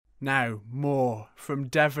Now, more from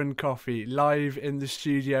Devon Coffey, live in the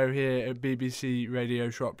studio here at BBC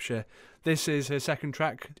Radio Shropshire. This is her second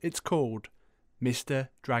track. It's called Mr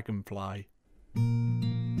Dragonfly.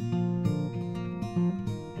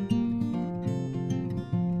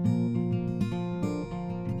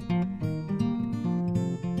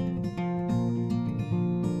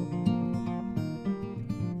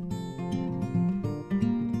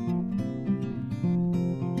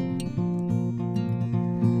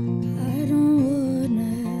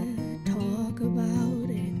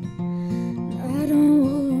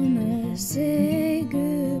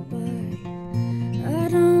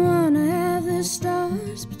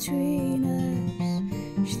 Between us,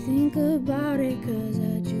 just think about it, cause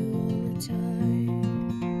I do all the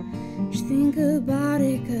time. Just think about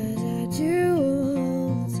it, cause I do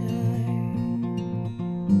all the time.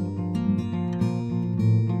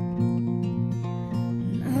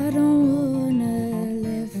 And I don't wanna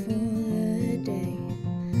live for the day,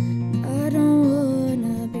 and I don't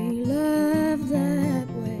wanna be loved that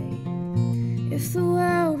way. If the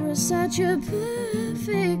world was such a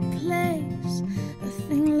perfect place, a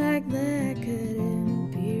thing like that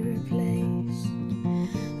couldn't be replaced.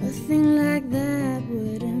 A thing like that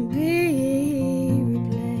wouldn't be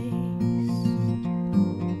replaced.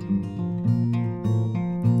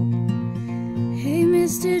 Hey,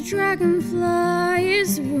 Mr. Dragonfly,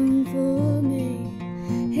 is there room for me?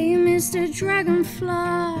 Hey, Mr. Dragonfly,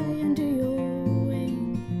 under your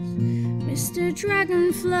wings. Mr.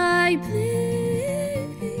 Dragonfly,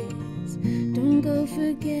 please don't go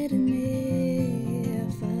forgetting me.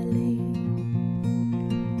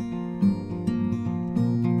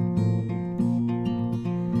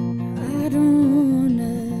 I don't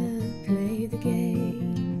wanna play the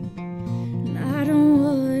game, and I don't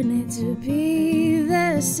want it to be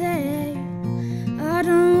the same. I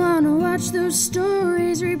don't wanna watch those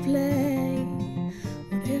stories replay.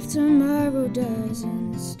 What if tomorrow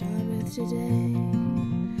doesn't start with today?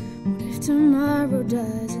 What if tomorrow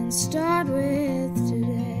doesn't start with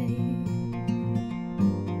today?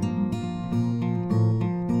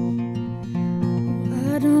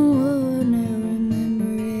 I don't wanna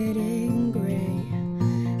remember it in grey.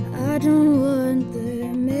 I don't want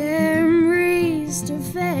the memories to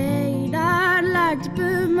fade. I'd like to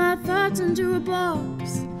put my thoughts into a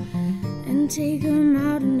box and take them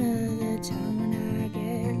out another time when I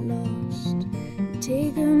get lost. And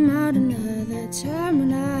take them out another time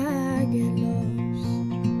when I get lost.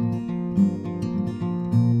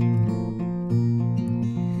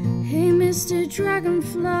 Hey, Mr.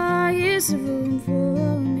 Dragonfly, is there room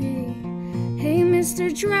for me? Hey,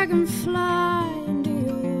 Mr. Dragonfly, under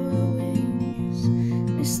your wings.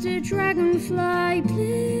 Mr. Dragonfly,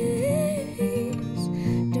 please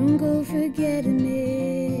don't go forgetting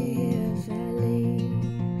me if I leave.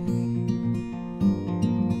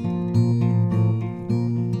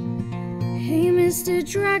 Hey, Mr.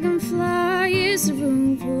 Dragonfly, is there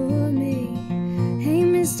room for me? Hey,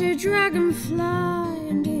 Mr. Dragonfly,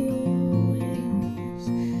 under your wings.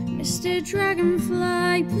 Mr.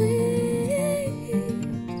 Dragonfly, please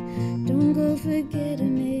don't go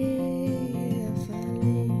forgetting me if I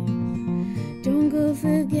leave. Don't go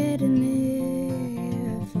forgetting me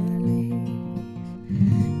if I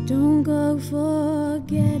leave. Don't go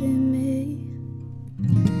forgetting me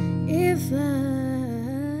if I leave.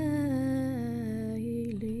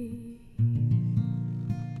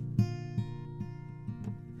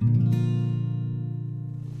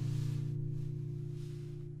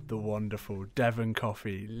 The wonderful Devon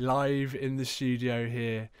Coffey, live in the studio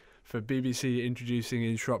here for BBC Introducing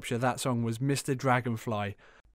in Shropshire. That song was Mr Dragonfly.